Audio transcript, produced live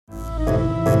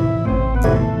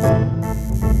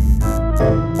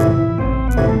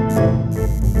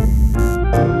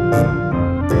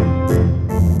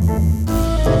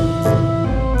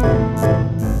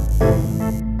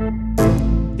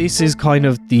this is kind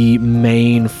of the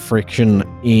main friction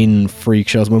in freak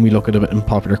shows when we look at it in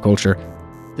popular culture.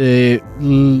 The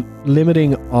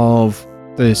limiting of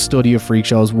the study of freak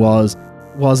shows was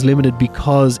limited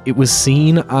because it was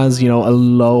seen as, a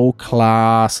low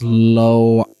class,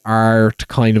 low art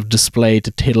kind of display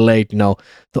to titillate,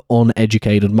 the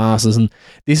uneducated masses. And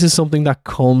this is something that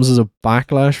comes as a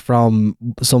backlash from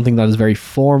something that is very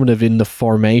formative in the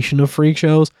formation of freak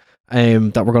shows,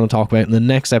 that we're going to talk about in the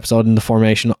next episode, in the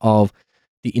formation of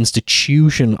the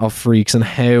institution of freaks and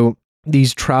how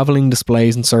these traveling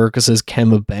displays and circuses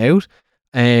came about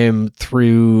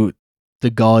through the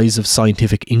guise of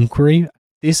scientific inquiry.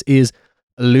 This is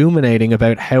illuminating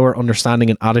about how our understanding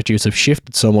and attitudes have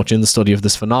shifted so much in the study of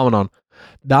this phenomenon,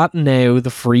 that now the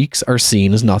freaks are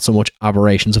seen as not so much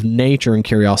aberrations of nature and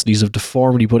curiosities of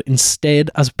deformity, but instead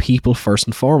as people first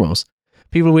and foremost.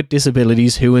 People with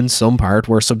disabilities who in some part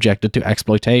were subjected to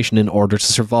exploitation in order to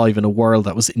survive in a world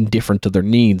that was indifferent to their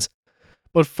needs.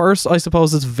 But first, I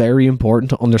suppose it's very important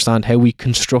to understand how we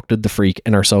constructed the freak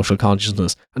in our social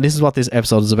consciousness. And this is what this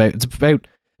episode is about. It's about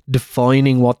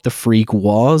defining what the freak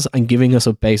was and giving us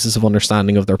a basis of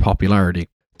understanding of their popularity.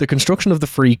 The construction of the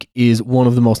freak is one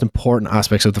of the most important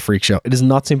aspects of the freak show. It is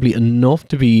not simply enough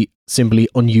to be simply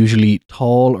unusually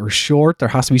tall or short. There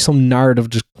has to be some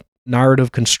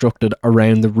narrative constructed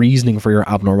around the reasoning for your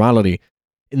abnormality.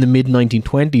 In the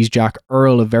mid-1920s, Jack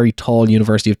Earl, a very tall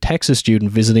University of Texas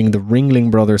student visiting the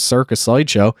Ringling Brothers Circus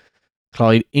sideshow,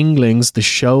 Clyde Inglings, the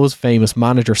show's famous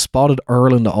manager, spotted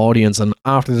Earl in the audience and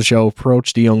after the show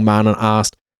approached the young man and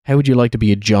asked, "How would you like to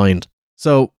be a giant?"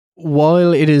 So,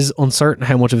 while it is uncertain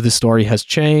how much of this story has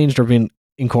changed or been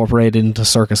incorporated into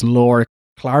circus lore, it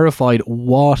clarified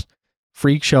what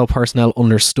freak show personnel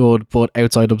understood but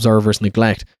outside observers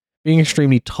neglect. Being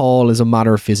extremely tall is a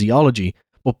matter of physiology,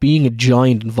 but being a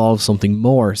giant involves something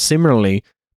more. Similarly,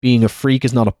 being a freak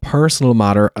is not a personal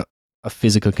matter, a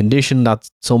physical condition that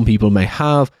some people may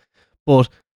have, but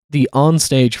the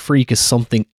on-stage freak is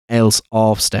something else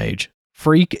off-stage.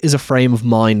 Freak is a frame of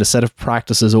mind, a set of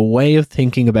practices, a way of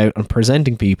thinking about and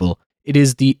presenting people. It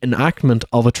is the enactment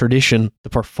of a tradition, the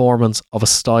performance of a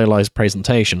stylized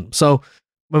presentation. So,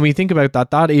 when we think about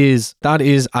that, that is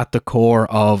at the core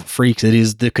of freaks. It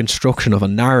is the construction of a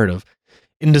narrative.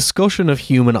 In discussion of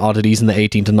human oddities in the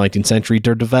 18th and 19th century,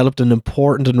 there developed an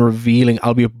important and revealing,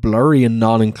 albeit blurry and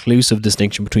non-inclusive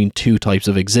distinction between two types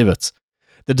of exhibits.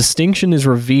 The distinction is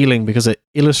revealing because it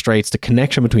illustrates the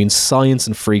connection between science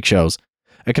and freak shows,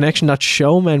 a connection that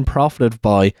showmen profited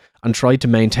by and tried to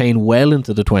maintain well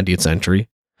into the 20th century.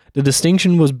 The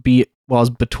distinction was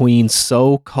between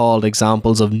so-called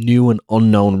examples of new and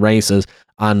unknown races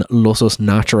and lusus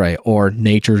naturae, or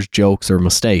nature's jokes or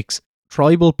mistakes.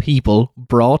 Tribal people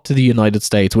brought to the United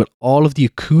States with all of the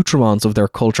accoutrements of their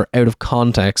culture out of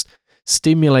context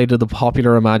stimulated the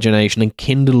popular imagination and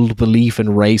kindled belief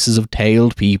in races of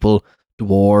tailed people,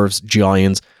 dwarves,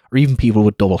 giants, or even people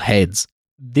with double heads.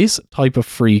 This type of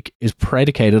freak is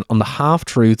predicated on the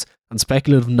half-truths and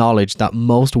speculative knowledge that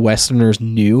most Westerners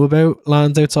knew about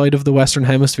lands outside of the Western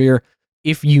Hemisphere.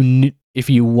 If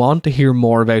you want to hear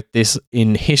more about this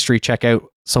in history, check out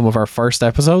some of our first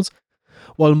episodes.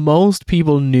 While most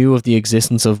people knew of the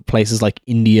existence of places like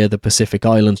India, the Pacific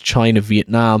Islands, China,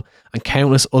 Vietnam, and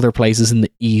countless other places in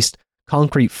the East,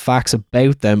 concrete facts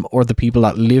about them or the people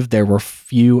that lived there were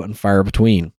few and far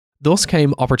between. Thus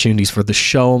came opportunities for the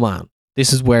showman.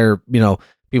 This is where,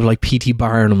 people like P.T.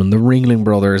 Barnum and the Ringling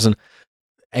Brothers and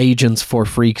agents for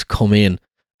freaks come in.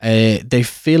 They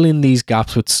fill in these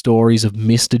gaps with stories of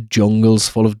misted jungles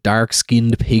full of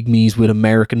dark-skinned pygmies with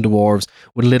American dwarves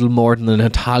with little more than an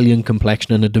Italian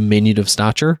complexion and a diminutive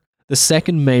stature. The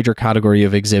second major category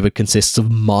of exhibit consists of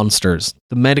monsters,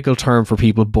 the medical term for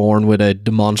people born with a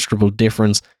demonstrable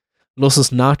difference.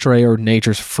 Lusus naturae, or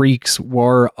nature's freaks,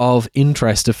 were of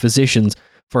interest to physicians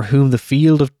for whom the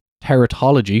field of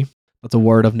teratology, that's a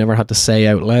word I've never had to say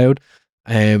out loud,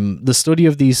 the study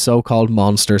of these so-called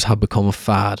monsters had become a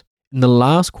fad. In the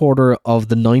last quarter of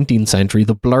the 19th century,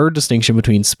 the blurred distinction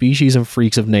between species and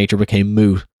freaks of nature became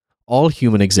moot. All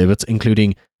human exhibits,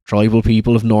 including tribal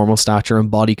people of normal stature and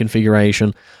body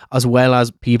configuration, as well as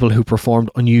people who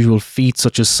performed unusual feats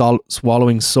such as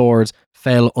swallowing swords,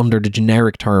 fell under the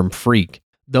generic term freak.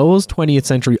 Those 20th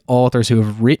century authors who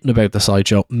have written about the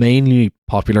sideshow, mainly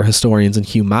popular historians and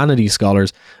humanities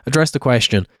scholars, address the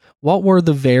question, what were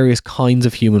the various kinds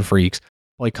of human freaks,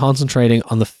 by concentrating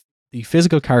on the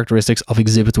physical characteristics of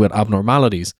exhibits with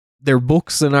abnormalities. Their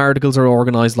books and articles are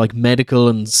organised like medical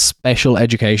and special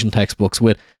education textbooks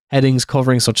with headings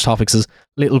covering such topics as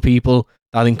little people,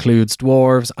 that includes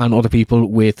dwarves and other people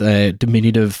with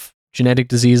diminutive genetic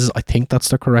diseases, I think that's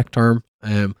the correct term,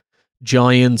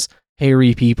 giants,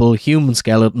 hairy people, human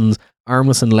skeletons,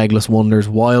 armless and legless wonders,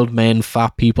 wild men,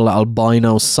 fat people,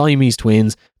 albinos, Siamese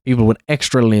twins, people with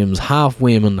extra limbs, half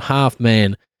women, half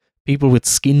men, people with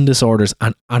skin disorders,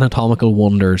 and anatomical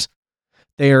wonders.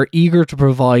 They are eager to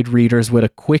provide readers with a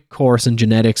quick course in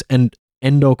genetics and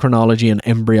endocrinology and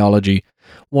embryology.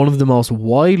 One of the most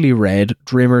widely read,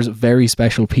 Drimmer's Very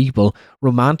Special People,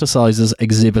 romanticizes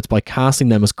exhibits by casting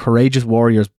them as courageous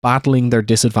warriors battling their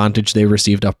disadvantage they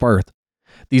received at birth.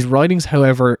 These writings,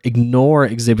 however, ignore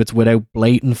exhibits without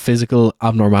blatant physical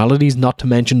abnormalities, not to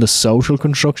mention the social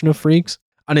construction of freaks.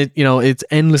 And it's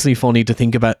endlessly funny to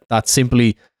think about that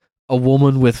simply a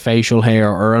woman with facial hair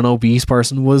or an obese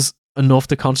person was enough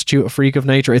to constitute a freak of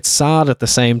nature. It's sad at the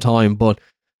same time, but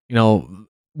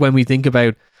when we think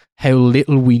about how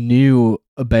little we knew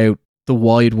about the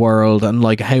wide world and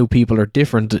like how people are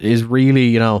different, is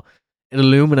really, it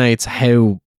illuminates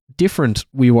how different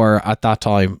we were at that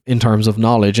time in terms of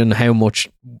knowledge and how much.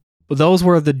 Those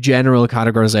were the general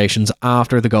categorizations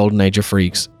after the golden age of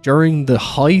freaks. During the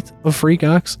height of freak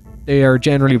acts, they are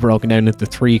generally broken down into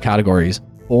 3 categories: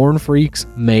 born freaks,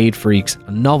 made freaks,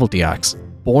 and novelty acts.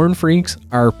 Born freaks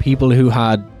are people who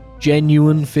had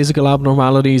genuine physical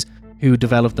abnormalities who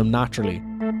developed them naturally.